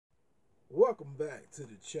Welcome back to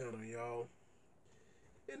the channel, y'all.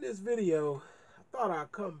 In this video, I thought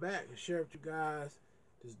I'd come back and share with you guys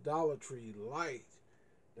this Dollar Tree light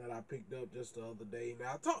that I picked up just the other day.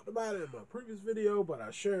 Now, I talked about it in my previous video, but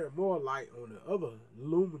I shared more light on the other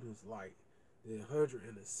luminous light, the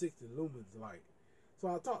 160 lumens light.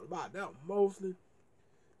 So I talked about that mostly.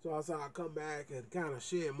 So I said I'd come back and kind of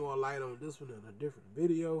shed more light on this one in a different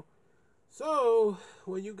video. So,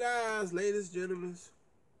 when you guys, ladies, gentlemen,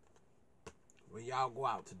 when y'all go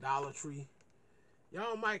out to Dollar Tree,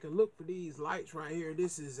 y'all might can look for these lights right here.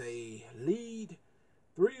 This is a LED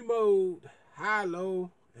 3-mode high-low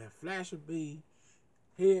and flashing beam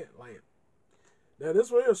headlamp. Now this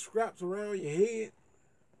one here straps around your head.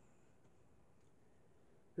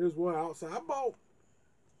 Here's one outside. I want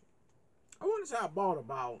to say I bought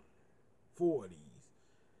about 4 of these.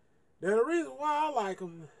 Now the reason why I like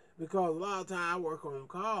them, because a lot of times I work on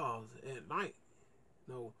cars at night.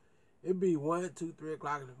 It'd be 1, 2, 3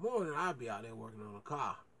 o'clock in the morning. I'd be out there working on a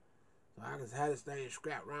car. So I just had this thing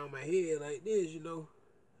strapped around my head like this, and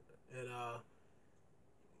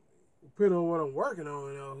depending on what I'm working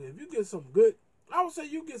on, if you get some good, I would say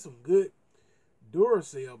you get some good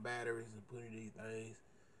Duracell batteries and put in these things.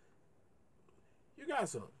 You got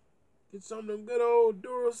some. Get some of them good old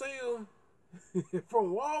Duracell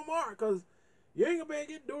from Walmart, because you ain't gonna be able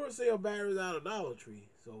to get Duracell batteries out of Dollar Tree.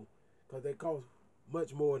 So, because they cost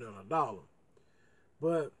much more than $1.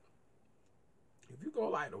 But if you go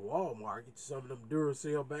like to Walmart, get you some of them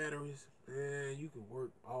Duracell batteries, man, you can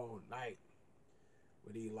work all night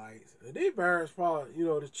with these lights. And these batteries probably,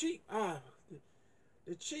 the cheap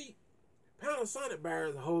Panasonic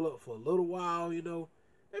batteries will hold up for a little while,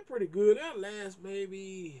 They're pretty good. They'll last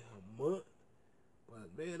maybe a month.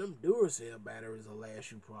 But man, them Duracell batteries will last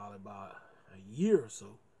you probably about a year or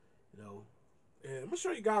so, And I'm gonna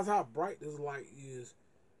show you guys how bright this light is.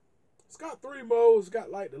 It's got 3 modes. It's got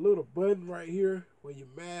like the little button right here where you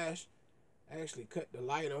mash, actually cut the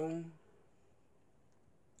light on.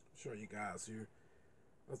 I'll show you guys here.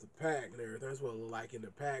 That's the pack and everything. That's what it look like in the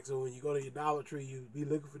pack. So when you go to your Dollar Tree, you be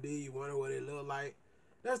looking for these. You wonder what they look like.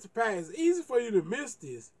 That's the pack. It's easy for you to miss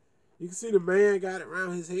this. You can see the man got it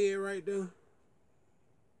around his head right there.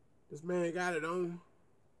 This man got it on.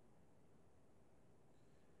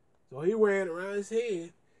 So he wearing it around his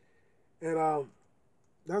head. And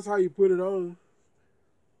that's how you put it on.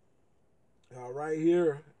 Right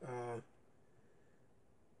here.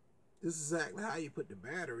 This is exactly how you put the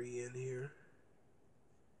battery in here.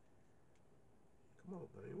 Come on,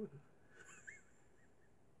 buddy.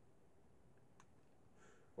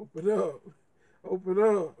 Open up. Open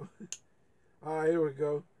up. All right, here we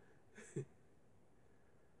go.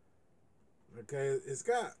 Okay,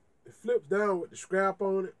 it flips down with the strap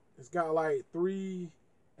on it. It's got like 3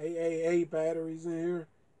 AAA batteries in here.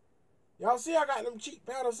 Y'all see I got them cheap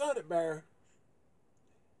Panasonic batteries.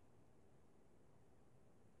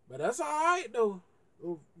 But that's alright though.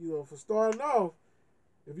 For starting off,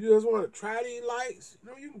 if you just want to try these lights,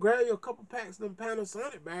 you can grab you a couple packs of them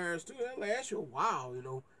Panasonic batteries too. That'll last you a while,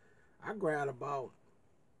 I grabbed about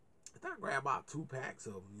 2 packs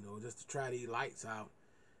of them, just to try these lights out.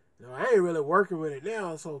 I ain't really working with it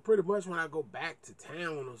now, so pretty much when I go back to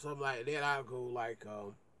town or something like that, I'll go like,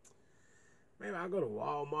 maybe I'll go to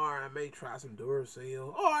Walmart. I may try some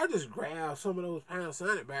Duracell, or I just grab some of those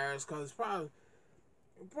Panasonic batteries, because it's probably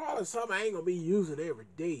something I ain't gonna be using every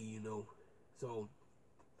day, So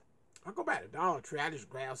I go back to Dollar Tree. I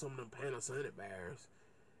just grab some of them Panasonic batteries.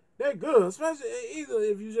 They're good, especially either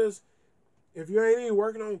if you ain't even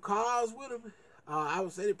working on cars with them. I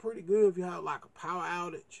would say they're pretty good if you have like a power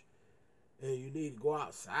outage and you need to go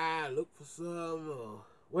outside, look for some, or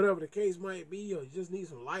whatever the case might be, or you just need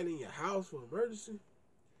some light in your house for emergency.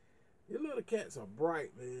 These little cats are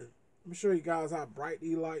bright, man. Let me show you guys how bright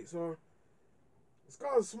these lights are. It's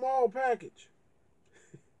called a small package.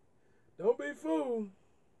 Don't be fooled.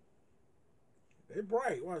 They're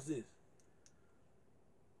bright. Watch this.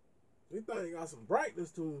 These things got some brightness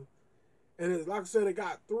to them. And it's like I said, it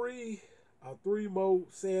got a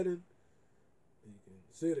 3-mode setting. You can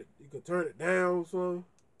set it. You can turn it down some,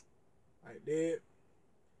 like that,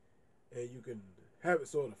 and you can have it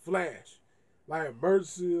sort of flash, like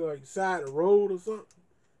emergency, like side the road or something.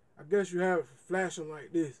 I guess you have it flashing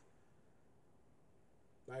like this,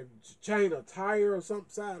 like chain a tire or something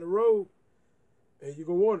side the road, and you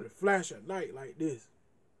gonna want it to flash at night like this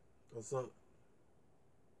or something.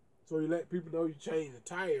 So you let people know you changed the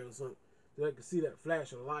tire or something, so they can see that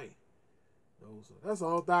flashing light. So that's the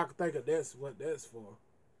only thing I can think of. That's what that's for.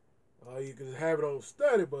 You can have it on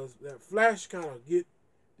study, but that flash kind of get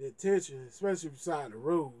the attention, especially beside the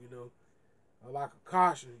road, like a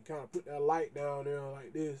caution. You kind of put that light down there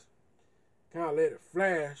like this. Kind of let it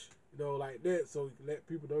flash, you know, like that, so you can let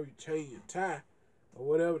people know you change your tire or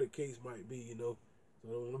whatever the case might be, you know. So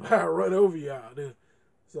don't nobody run over you out there.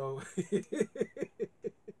 So you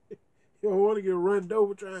don't want to get run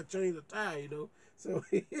over trying to change a tire, you know. So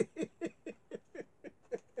yeah,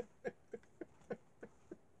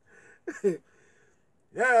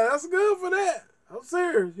 that's good for that. I'm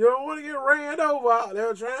serious. You don't want to get ran over out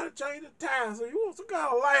there trying to change the tire. So you want some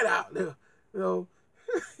kind of light out there, you know.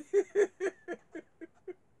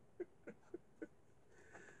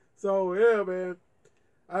 So yeah, man.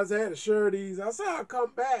 I just had to share these. I said I'd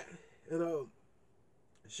come back and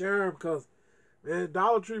share them because, man,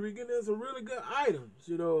 Dollar Tree, we getting some really good items.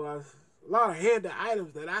 You know, a lot of handy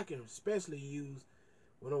items that I can especially use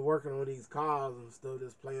when I'm working on these cars and stuff,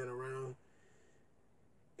 just playing around.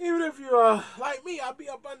 Even if you like me, I'll be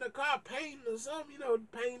up under the car painting or something, you know,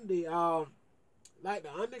 painting the like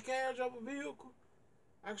the undercarriage of a vehicle.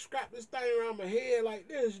 I can strap this thing around my head like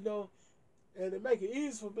this, you know, and it make it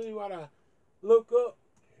easy for me when I look up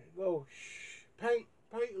and go paint,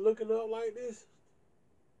 looking up like this.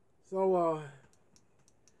 So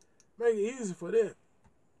make it easy for them.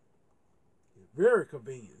 Very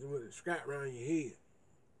convenient with it strapped around your head.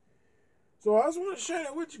 So I just want to share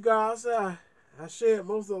that with you guys. I shared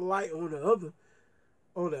most of the light on the other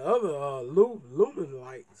lumen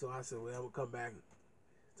light. So I said, well, I'm gonna come back and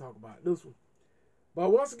talk about this one.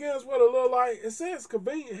 But once again, it's what it look like. It says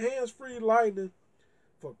convenient hands-free lighting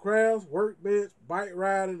for crafts, workbench, bike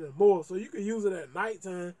riding, and more. So you can use it at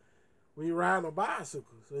nighttime when you're riding a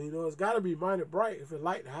bicycle. So, you know, it's got to be mighty bright if it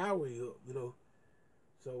light the highway up, you know.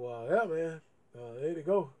 So, yeah, man. There you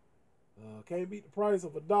go. Can't beat the price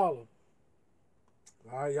of $1. All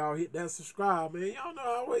right, y'all hit that subscribe, man. Y'all know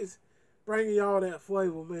I always bringing y'all that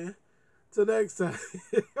flavor, man. Till next time.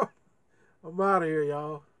 I'm out of here,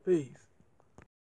 y'all. Peace.